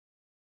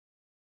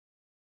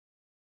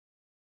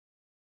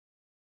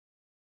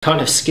Kind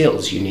of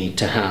skills you need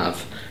to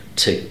have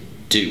to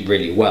do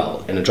really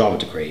well in a drama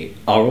degree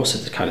are also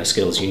the kind of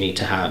skills you need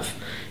to have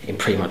in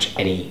pretty much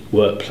any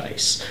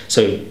workplace.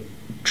 So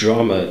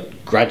drama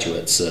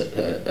graduates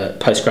at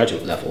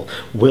postgraduate level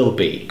will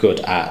be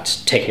good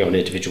at taking on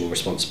individual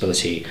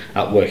responsibility,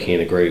 at working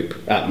in a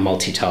group, at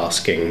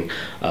multitasking,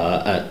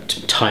 at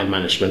time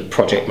management,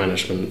 project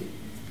management,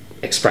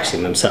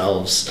 expressing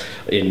themselves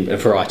in a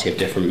variety of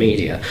different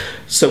media.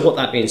 So what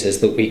that means is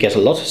that we get a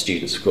lot of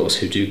students, of course,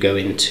 who do go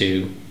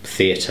into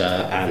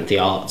theatre and the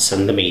arts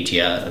and the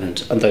media and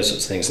those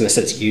sorts of things, and in a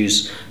sense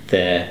use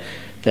their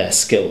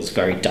skills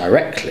very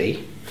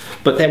directly.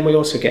 But then we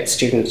also get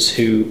students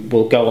who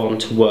will go on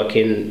to work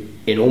in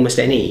almost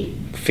any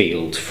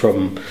field,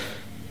 from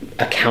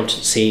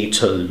accountancy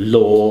to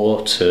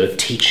law to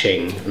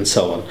teaching and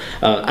so on,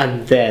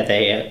 and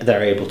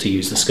they're able to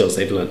use the skills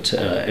they've learnt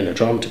in a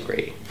drama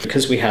degree.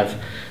 Because we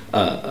have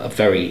a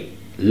very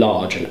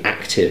large and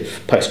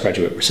active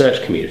postgraduate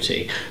research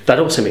community, that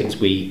also means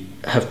we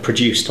have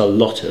produced a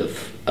lot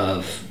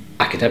of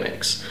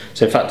academics.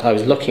 So in fact I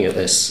was looking at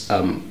this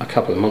a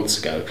couple of months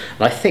ago,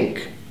 and I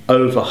think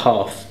over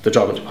half the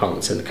drama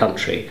departments in the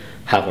country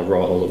have a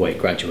Royal Holloway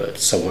graduate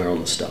somewhere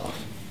on the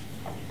staff.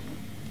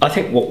 I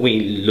think what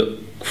we look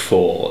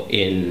for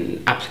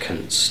in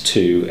applicants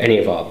to any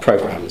of our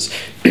programmes,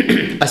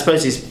 I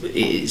suppose,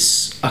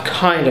 is a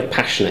kind of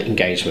passionate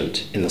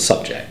engagement in the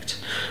subject.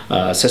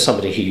 So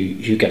somebody who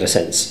you get a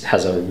sense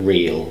has a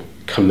real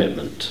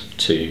commitment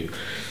to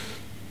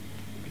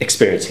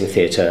experiencing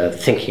theatre,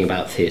 thinking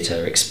about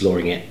theatre,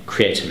 exploring it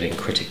creatively and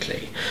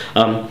critically.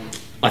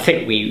 I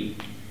think we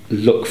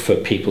look for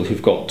people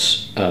who've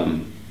got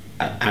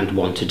and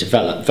want to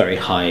develop very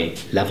high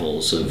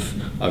levels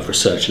of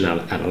research and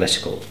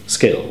analytical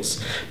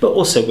skills. But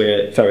also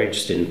we're very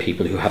interested in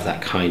people who have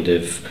that kind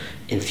of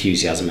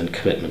enthusiasm and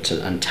commitment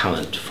and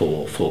talent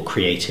for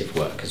creative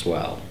work as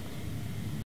well.